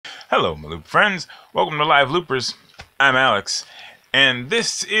Hello, my loop friends. Welcome to Live Loopers. I'm Alex, and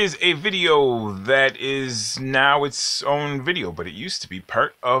this is a video that is now its own video, but it used to be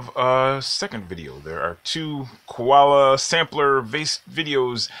part of a second video. There are two Koala Sampler based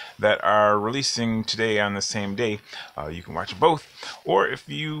videos that are releasing today on the same day. You can watch both, or if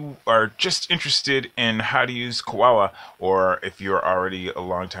you are just interested in how to use Koala, or if you're already a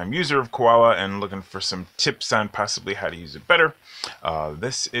long-time user of Koala and looking for some tips on possibly how to use it better,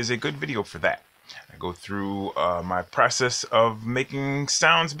 this is a good video for that. I go through my process of making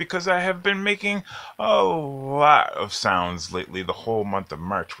sounds because I have been making a lot of sounds lately. The whole month of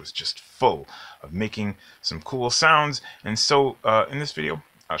March was just full of making some cool sounds, and so in this video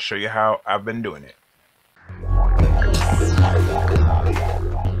I'll show you how I've been doing it.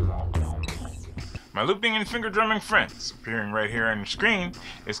 My looping and finger drumming friends, appearing right here on your screen,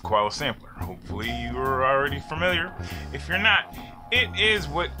 is Koala Sampler. Hopefully you are already familiar. If you're not, it is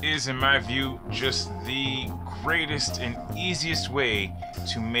what is, in my view, just the greatest and easiest way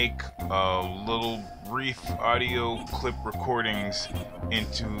to make little brief audio clip recordings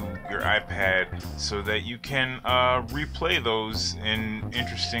into your iPad so that you can replay those in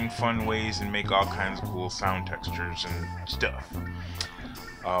interesting, fun ways and make all kinds of cool sound textures and stuff.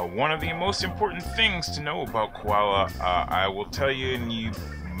 One of the most important things to know about Koala, I will tell you, and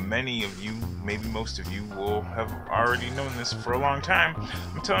many of you, maybe most of you, will have already known this for a long time.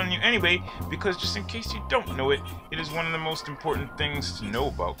 I'm telling you anyway, because just in case you don't know it, it is one of the most important things to know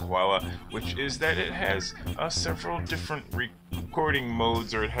about Koala, which is that it has several different recording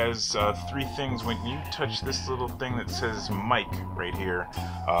modes, or it has three things. When you touch this little thing that says mic right here,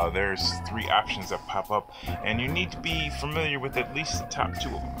 there's three options that pop up, and you need to be familiar with at least the top two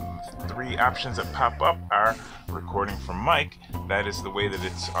of them. Three options that pop up are recording from mic. That is the way that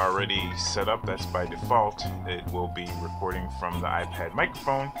it's already set up. That's by default. It will be recording from the iPad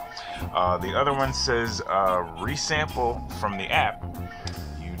microphone. The other one says resample from the app.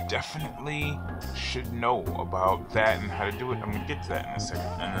 You definitely should know about that and how to do it. I'm going to get to that in a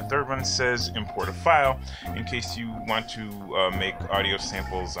second. And the third one says import a file, in case you want to make audio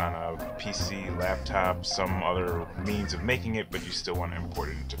samples on a PC, laptop, some other means of making it, but you still want to import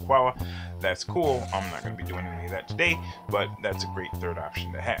it into Koala. That's cool. I'm not going to be doing any of that today, but that's a great third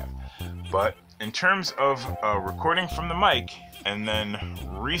option to have. But in terms of recording from the mic and then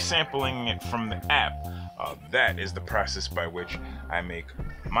resampling it from the app, that is the process by which I make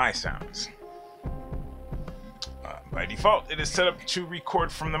my sounds. By default, it is set up to record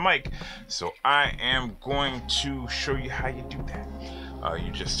from the mic, so I am going to show you how you do that.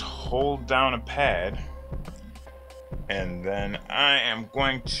 You just hold down a pad, and then I am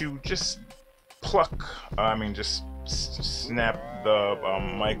going to just just snap the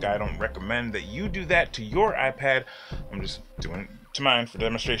mic. I don't recommend that you do that to your iPad. I'm just doing it to mine for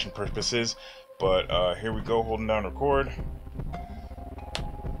demonstration purposes. But here we go, holding down record.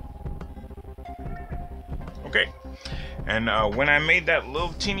 Okay, and when I made that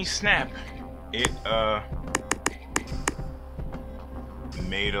little teeny snap, it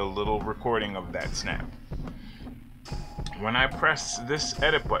made a little recording of that snap. When I press this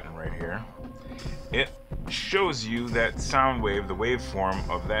edit button right here, it shows you that sound wave, the waveform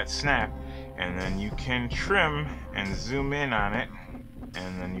of that snap, and then you can trim and zoom in on it,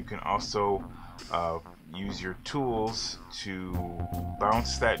 and then you can also use your tools to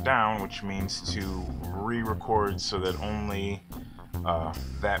bounce that down, which means to re-record so that only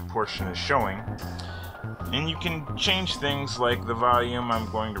that portion is showing. And you can change things like the volume.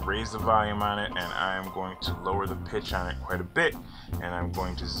 I'm going to raise the volume on it, and I'm going to lower the pitch on it quite a bit, and I'm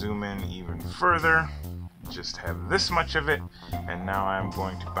going to zoom in even further, just have this much of it, and now I'm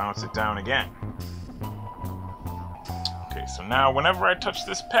going to bounce it down again. Okay, so now whenever I touch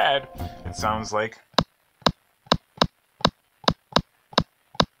this pad, it sounds like,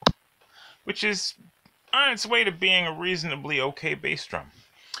 which is on its way to being a reasonably okay bass drum.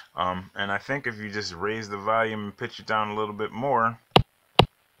 And I think if you just raise the volume and pitch it down a little bit more,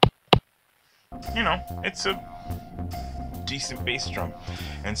 you know, it's a decent bass drum.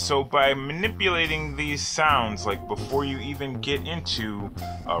 And so by manipulating these sounds, like before you even get into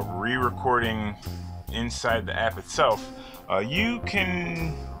re-recording inside the app itself, you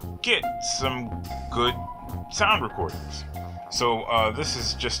can get some good sound recordings. So this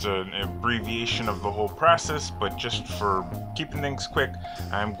is just an abbreviation of the whole process, but just for keeping things quick,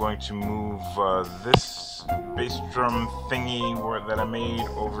 I'm going to move this bass drum thingy that I made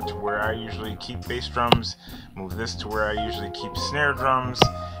over to where I usually keep bass drums, move this to where I usually keep snare drums,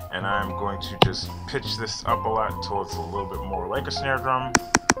 and I'm going to just pitch this up a lot until it's a little bit more like a snare drum,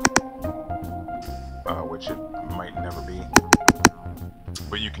 which it might never be.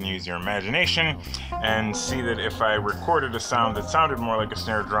 but you can use your imagination and see that if I recorded a sound that sounded more like a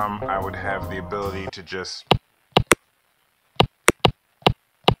snare drum, I would have the ability to just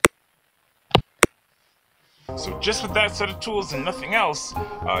So just with that set of tools and nothing else,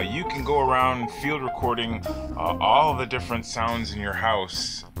 you can go around field recording all the different sounds in your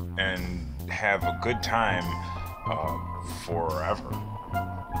house and have a good time forever.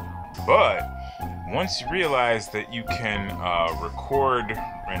 But once you realize that you can record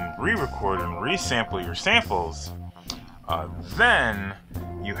and re-record and resample your samples, then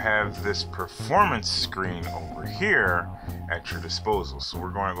you have this performance screen over here at your disposal. So we're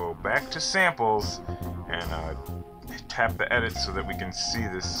going to go back to samples and tap the edit so that we can see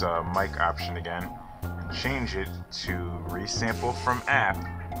this mic option again and change it to resample from app.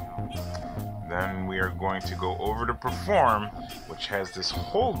 Then we are going to go over to perform, which has this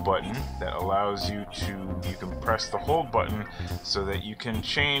hold button that allows you can press the hold button so that you can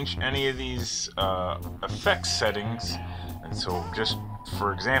change any of these effects settings. And so just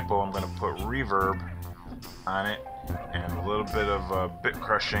for example, I'm going to put reverb on it and a little bit of bit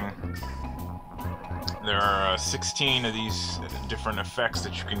crushing. There are 16 of these different effects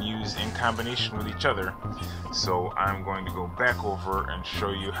that you can use in combination with each other. So I'm going to go back over and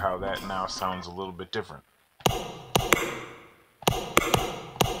show you how that now sounds a little bit different.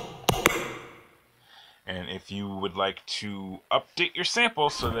 And if you would like to update your sample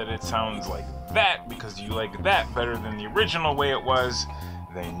so that it sounds like that, because you like that better than the original way it was,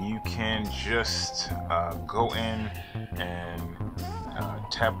 then you can just go in and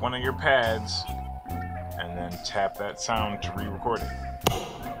tap one of your pads and then tap that sound to re-record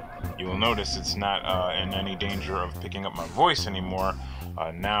it. You will notice it's not in any danger of picking up my voice anymore.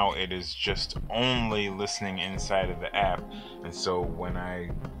 Now it is just only listening inside of the app, and so when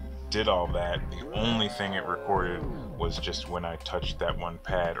I did all that, the only thing it recorded was just when I touched that one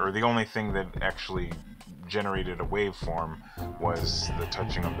pad, or the only thing that actually generated a waveform was the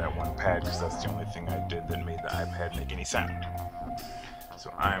touching of that one pad, because that's the only thing I did that made the iPad make any sound.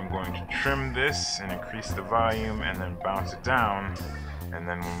 So I'm going to trim this and increase the volume and then bounce it down, and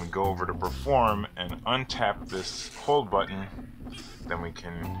then when we go over to perform and untap this hold button, then we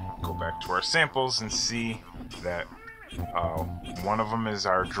can go back to our samples and see that one of them is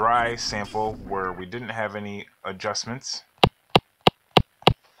our dry sample where we didn't have any adjustments,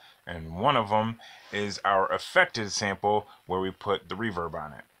 and one of them is our affected sample where we put the reverb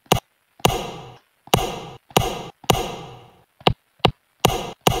on it.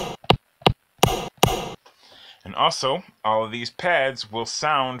 And also, all of these pads will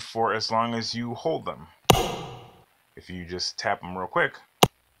sound for as long as you hold them. If you just tap them real quick,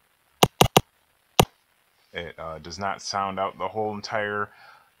 it does not sound out the whole entire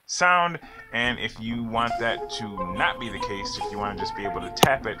sound. And if you want that to not be the case, if you want to just be able to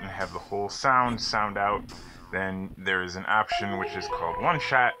tap it and have the whole sound out, then there is an option which is called one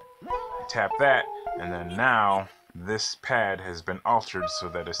shot. Tap that, and then now this pad has been altered so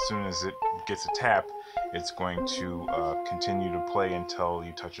that as soon as it gets a tap, it's going to continue to play until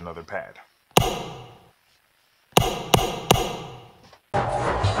you touch another pad.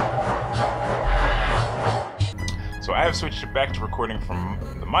 So I have switched it back to recording from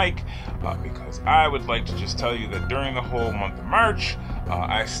the mic because I would like to just tell you that during the whole month of March,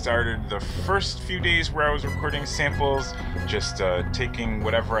 I started the first few days where I was recording samples, just taking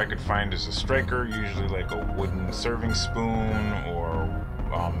whatever I could find as a striker, usually like a wooden serving spoon or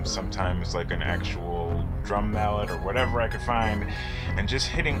sometimes like an actual drum mallet or whatever I could find, and just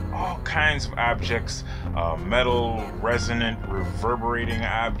hitting all kinds of objects, metal, resonant, reverberating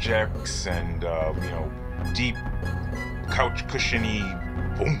objects, and deep couch cushiony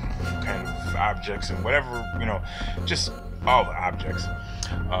boom kind of objects, and whatever, just all the objects.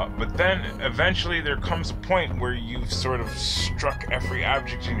 But then eventually there comes a point where you've sort of struck every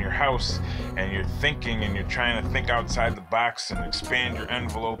object in your house, and you're thinking and you're trying to think outside the box and expand your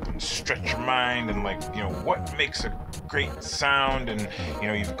envelope and stretch your mind, and what makes a great sound, and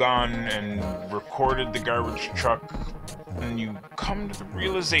you've gone and recorded the garbage truck, and you come to the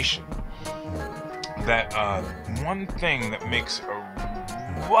realization that one thing that makes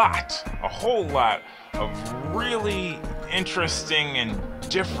a whole lot of really interesting and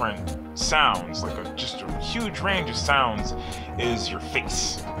different sounds, like just a huge range of sounds, is your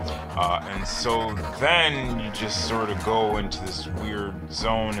face. And so then you just sort of go into this weird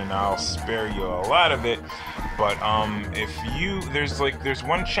zone, and I'll spare you a lot of it, but there's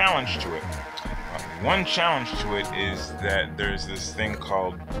one challenge to it. One challenge to it is that there's this thing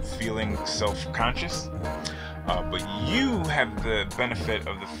called feeling self-conscious. but you have the benefit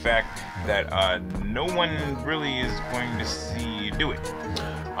of the fact that no one really is going to see you do it.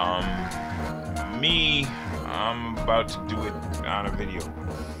 Me, I'm about to do it on a video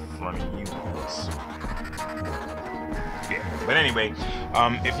in front of you guys. Yeah. But anyway,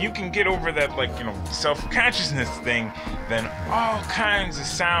 if you can get over that, like, you know, self-consciousness thing, then all kinds of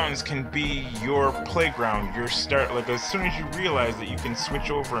sounds can be your playground, your start. Like, as soon as you realize that you can switch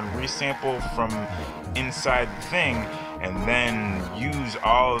over and resample from inside the thing and then use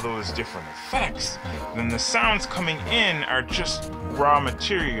all of those different effects, then the sounds coming in are just raw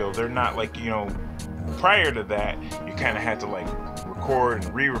material. They're not like, you know, prior to that, you kind of had to like record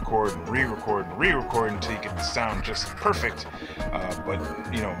and re-record and re-record and re-record until you get the sound just perfect. But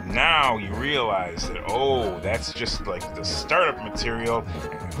you know, now you realize that, oh, that's just like the startup material,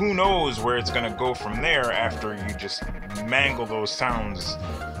 and who knows where it's gonna go from there after you just mangle those sounds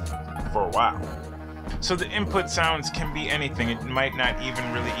for a while. So the input sounds can be anything. It might not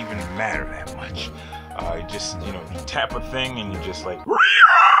even really even matter that much. You just, you know, you tap a thing and you just like,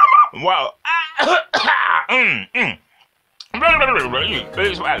 wow.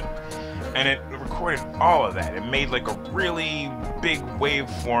 And it recorded all of that. It made like a really big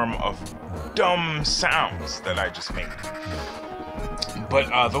waveform of dumb sounds that I just made. But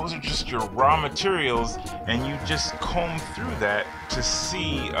those are just your raw materials, and you just comb through that to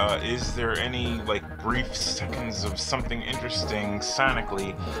see is there any like brief seconds of something interesting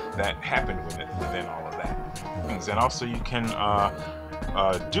sonically that happened with it within all of that. And also you can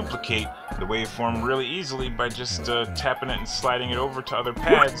duplicate the waveform really easily by just tapping it and sliding it over to other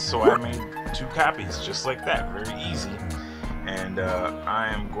pads. So I made 2 copies just like that, very easy. And I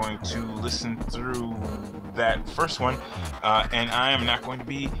am going to listen through that first one, and I am not going to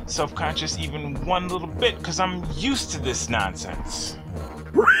be self-conscious even one little bit because I'm used to this nonsense.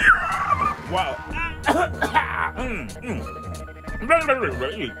 Wow.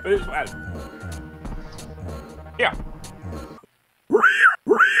 Yeah.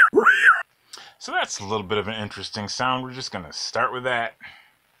 So that's a little bit of an interesting sound. We're just going to start with that.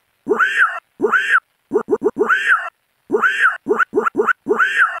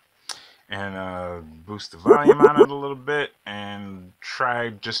 And boost the volume on it a little bit and try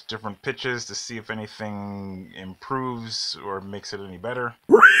just different pitches to see if anything improves or makes it any better.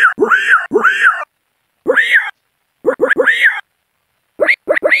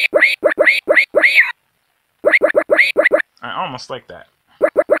 I almost like that.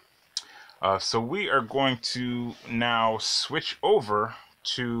 So we are going to now switch over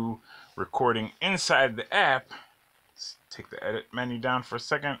to recording inside the app. Let's take the edit menu down for a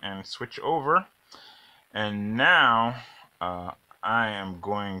second and switch over. And now I am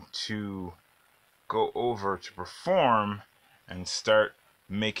going to go over to Perform and start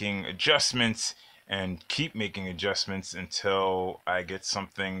making adjustments and keep making adjustments until I get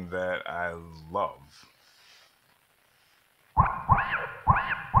something that I love.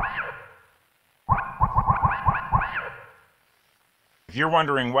 If you're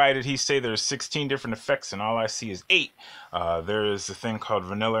wondering why did he say there's 16 different effects and all I see is 8, there is a thing called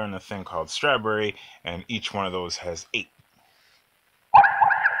vanilla and a thing called strawberry, and each one of those has 8.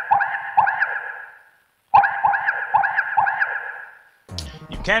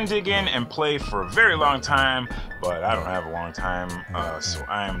 You can dig in and play for a very long time, but I don't have a long time, so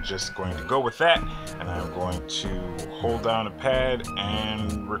I am just going to go with that, and I'm going to hold down a pad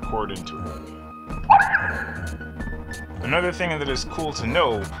and record into it. Another thing that is cool to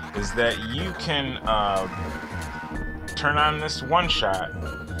know is that you can turn on this one shot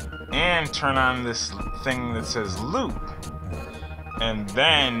and turn on this thing that says loop, and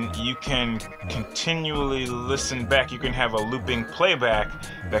then you can continually listen back. You can have a looping playback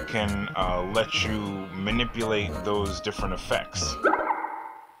that can let you manipulate those different effects.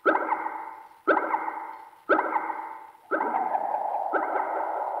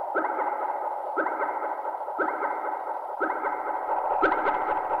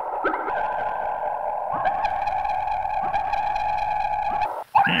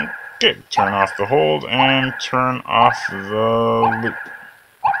 Okay, turn off the hold and turn off the loop.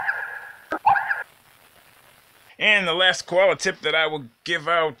 And the last koala tip that I will give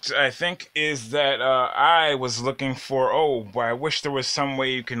out, I think, is that I was looking for, I wish there was some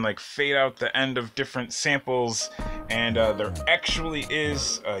way you can like fade out the end of different samples, and there actually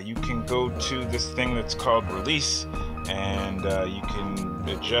is. You can go to this thing that's called release, and you can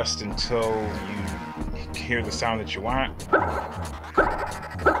adjust until you hear the sound that you want.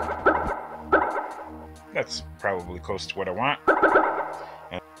 That's probably close to what I want.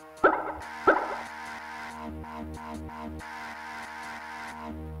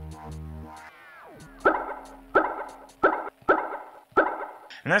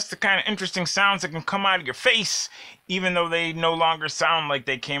 And that's the kind of interesting sounds that can come out of your face, even though they no longer sound like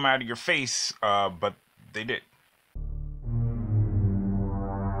they came out of your face, but they did.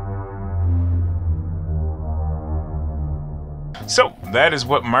 So that is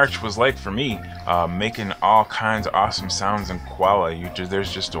what March was like for me, making all kinds of awesome sounds in Koala.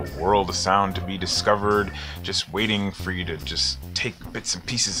 There's just a world of sound to be discovered, just waiting for you to just take bits and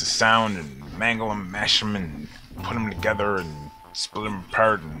pieces of sound and mangle them, mash them, and put them together and split them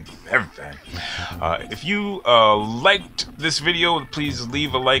apart and everything. If you liked this video, please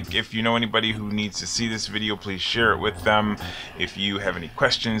leave a like. If you know anybody who needs to see this video, please share it with them. If you have any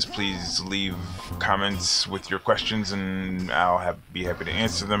questions, please leave comments with your questions and I'll be happy to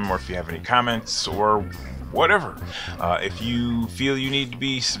answer them, or if you have any comments or whatever. If you feel you need to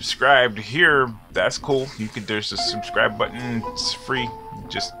be subscribed here, that's cool. There's a subscribe button. It's free.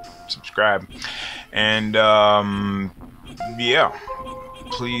 Just subscribe. And yeah,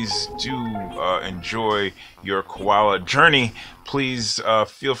 please do enjoy your koala journey. Please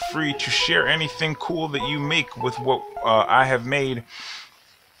feel free to share anything cool that you make with what I have made,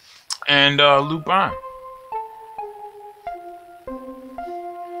 and loop on.